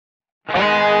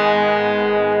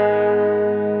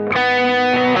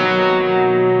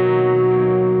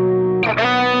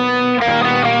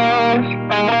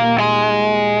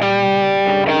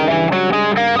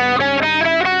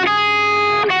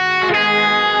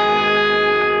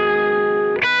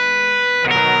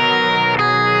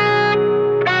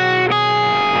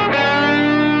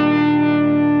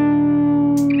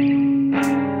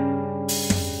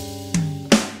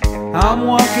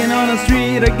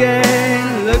meet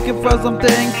again, looking for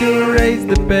something to erase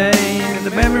the pain.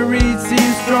 The memories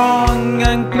seem strong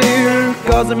and clear,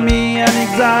 causing me an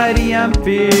anxiety and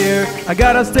fear. I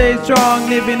gotta stay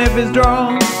strong even if it's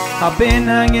wrong. I've been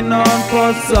hanging on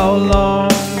for so long.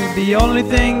 The only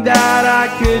thing that I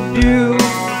could do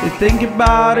is think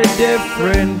about a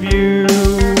different view.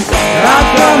 I'm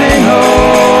coming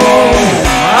home,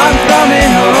 I'm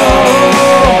coming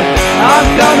home, I'm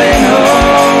coming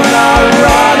home, not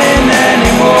running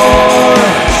anymore.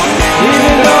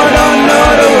 Even though I don't know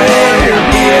the way, it'll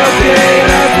be okay,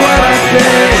 that's what I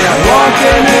say. I'm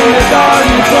walking in the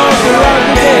darkness all throughout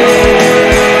the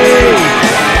day.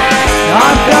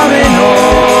 I'm coming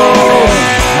home,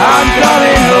 I'm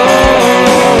coming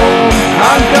home,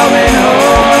 I'm coming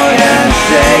home, can't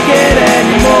take it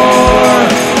anymore.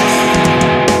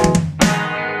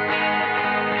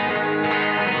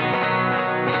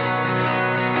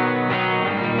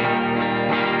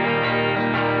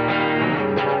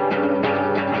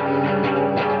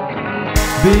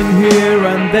 Been here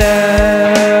and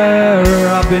there,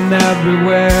 I've been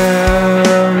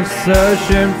everywhere,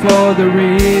 searching for the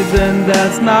reason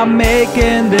that's not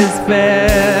making this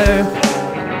fair.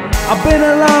 I've been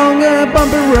along a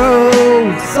bumpy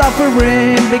road,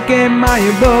 suffering became my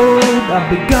abode. I've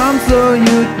become so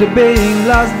used to being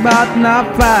lost but not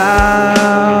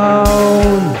found.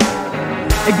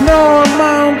 Ignore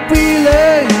my own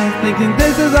feelings, thinking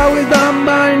this is always done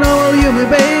by normal human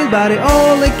beings, but it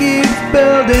only keeps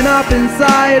building up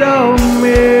inside of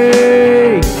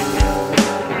me.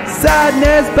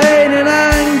 Sadness, pain and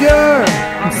anger,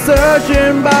 I'm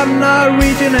searching but not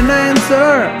reaching an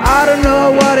answer. I don't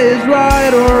know what is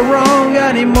right or wrong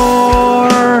anymore.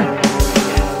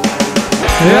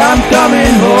 I'm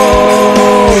coming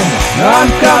home, I'm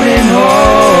coming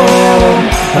home,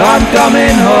 I'm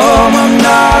coming home, I'm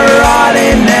not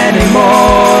running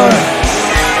anymore.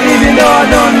 Even though I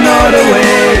don't know the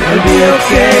way, it'll be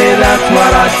okay, that's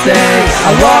what I say.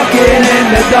 I'm walking in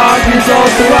the darkness all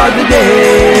throughout the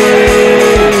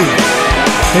day.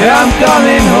 I'm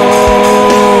coming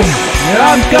home,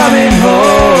 I'm coming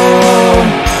home,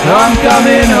 I'm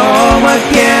coming home, I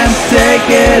can't take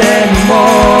it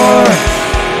anymore.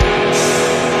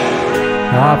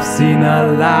 I've seen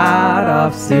a lot,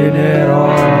 I've seen it all.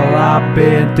 I've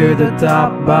been to the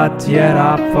top, but yet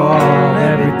I fall.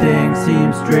 Everything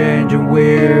seems strange and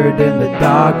weird in the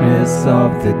darkness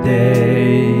of the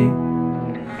day.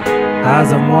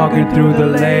 As I'm walking through the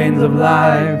lanes of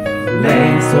life,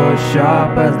 lanes so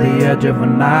sharp as the edge of a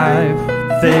knife,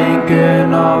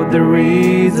 thinking of the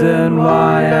reason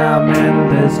why I'm in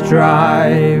this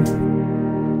strife.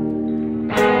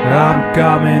 I'm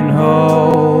coming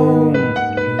home,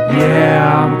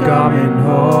 yeah, I'm coming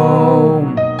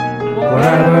home.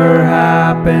 Whatever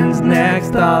happens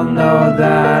next, I'll know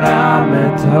that I'm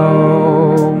at home.